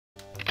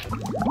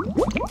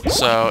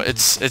So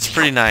it's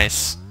pretty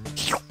nice.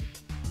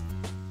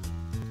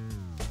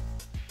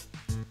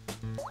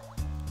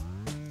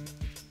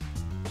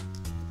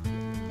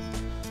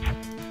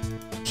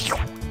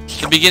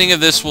 The beginning of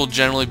this will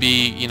generally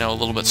be, you know, a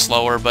little bit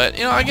slower, but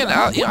you know, again,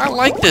 I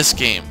like this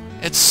game.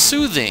 It's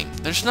soothing.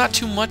 There's not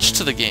too much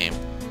to the game.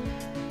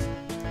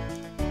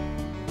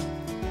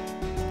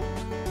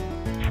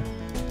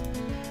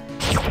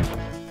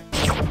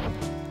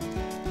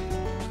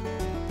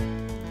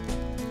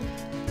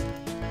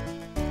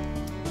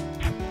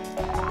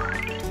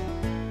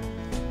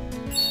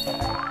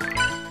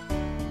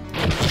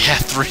 Yeah,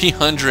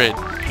 300.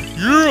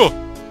 Yeah!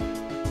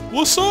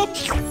 What's up?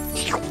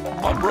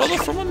 My brother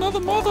from another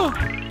mother.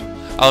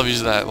 I love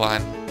using that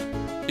line.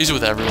 Use it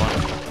with everyone.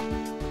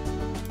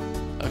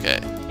 Okay,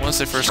 once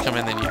they first come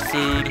in, they need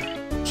food.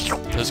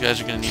 Those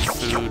guys are gonna need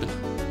food.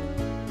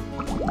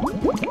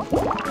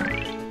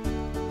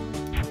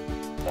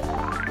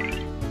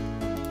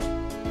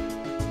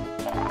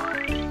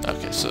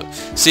 Okay, so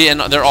see,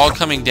 and they're all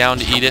coming down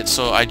to eat it,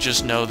 so I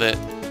just know that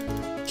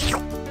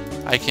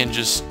I can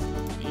just,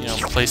 you know,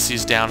 place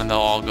these down and they'll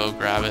all go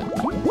grab it.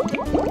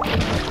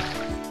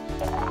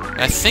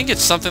 And I think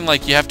it's something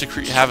like you have to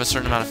have a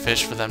certain amount of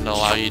fish for them to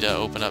allow you to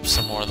open up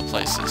some more of the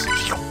places.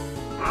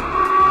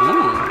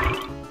 Ooh.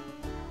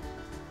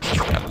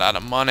 Got a lot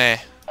of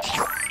money.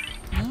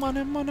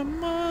 Money, money,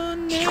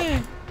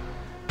 money.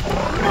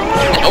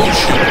 Oh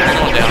shoot, we're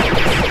going down.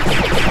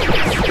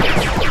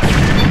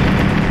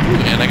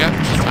 Ooh, and I got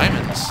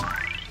diamonds.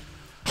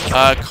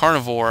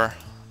 Carnivore.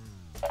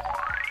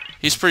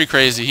 He's pretty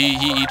crazy. He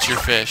eats your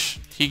fish.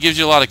 He gives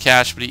you a lot of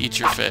cash, but he eats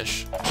your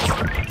fish.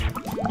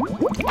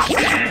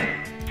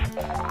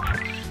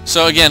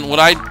 So again, what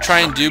I try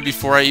and do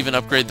before I even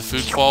upgrade the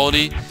food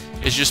quality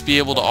is just be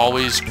able to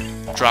always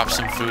drop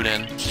some food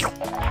in.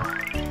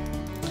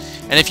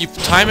 And if you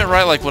time it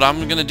right, like what I'm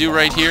going to do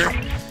right here,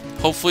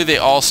 hopefully they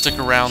all stick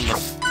around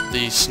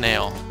the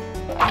snail.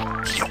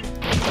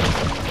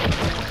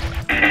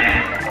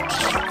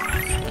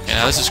 Okay,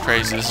 now this is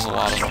crazy. This is a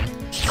lot of them.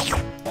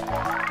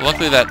 But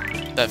luckily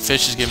that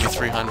fish is giving me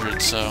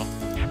 300, so...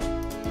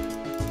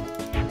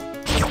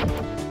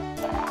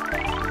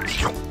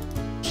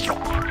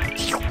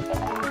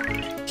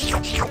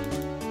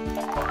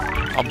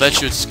 I'll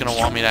bet you it's going to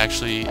want me to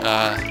actually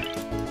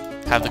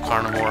have the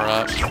carnivore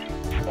up.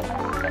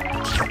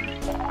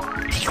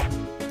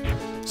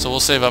 So we'll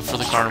save up for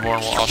the carnivore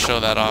and I'll show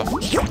that off.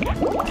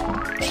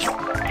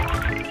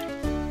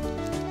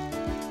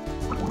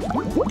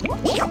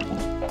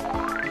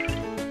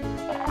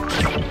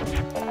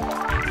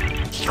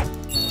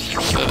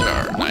 So there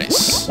are.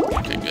 Nice.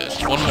 Okay, good.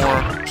 One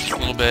more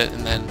little bit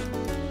and then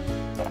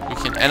we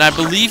can... And I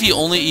believe he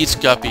only eats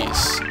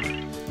guppies.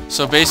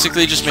 So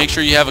basically, just make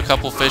sure you have a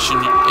couple fish in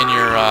your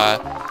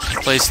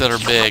place that are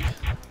big.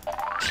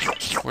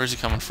 Where's he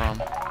coming from?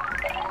 No,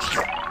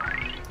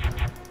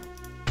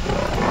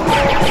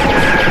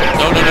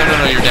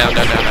 you're down.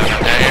 Now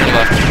you're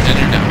left, and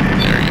you're down.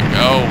 There you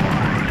go.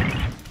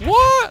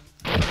 What?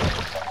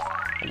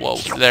 Whoa,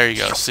 there you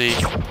go. See?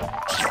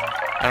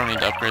 I don't need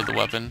to upgrade the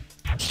weapon.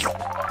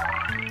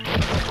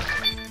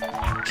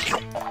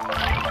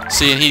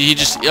 See, and he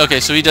just... Okay,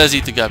 so he does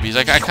eat the guppies.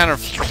 I kind of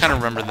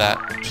remembered that.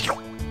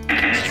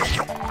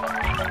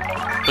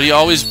 But he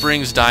always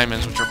brings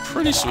diamonds, which are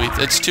pretty sweet.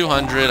 It's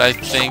 200, I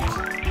think.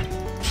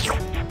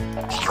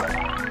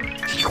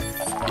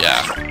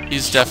 Yeah,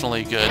 he's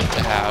definitely good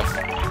to have.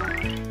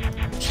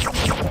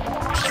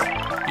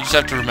 You just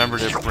have to remember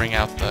to bring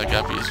out the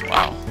guppies.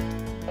 Wow.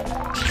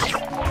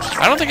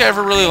 I don't think I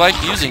ever really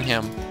liked using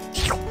him,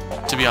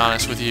 to be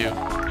honest with you.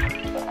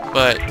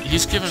 But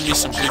he's given me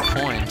some good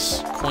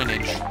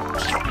coinage.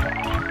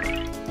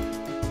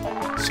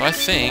 So I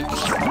think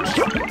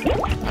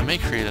I may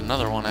create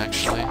another one,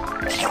 actually.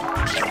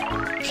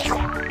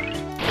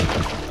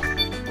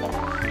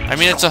 I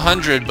mean, it's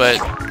 100, but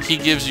he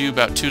gives you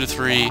about 2 to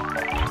 3.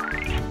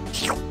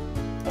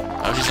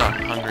 Oh, he's not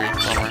hungry.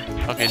 Bummer.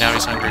 Okay, now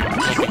he's hungry.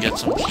 Hope he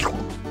gets him.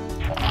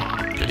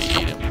 Good, he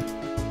ate him.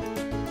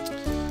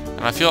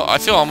 And I feel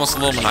almost a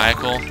little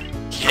maniacal.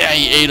 Yeah,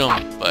 he ate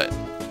him, but...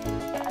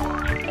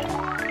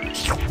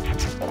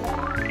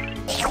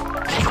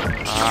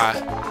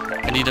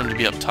 I need him to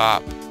be up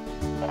top.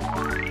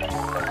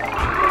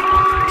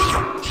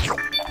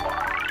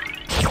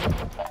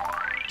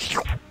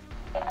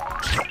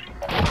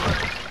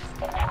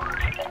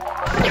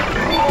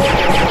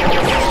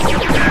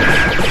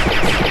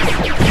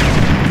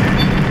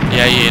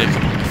 Yeah, he ate a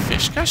couple of the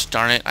fish. Gosh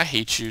darn it, I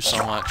hate you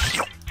so much.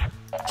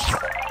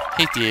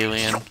 Hate the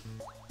alien.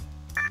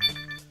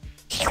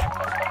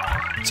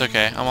 It's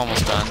okay, I'm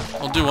almost done.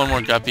 We'll do one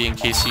more guppy in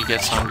case he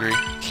gets hungry.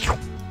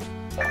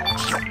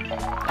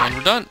 And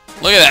we're done.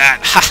 Look at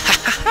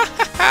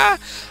that!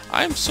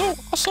 I'm so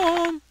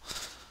awesome!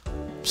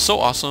 So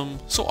awesome,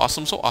 so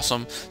awesome, so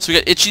awesome. So we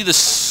got Itchy the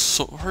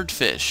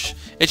swordfish.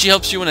 Itchy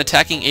helps you when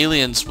attacking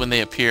aliens when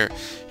they appear.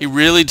 He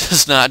really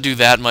does not do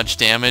that much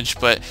damage,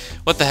 but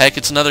what the heck,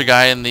 it's another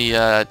guy in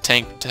the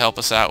tank to help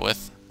us out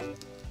with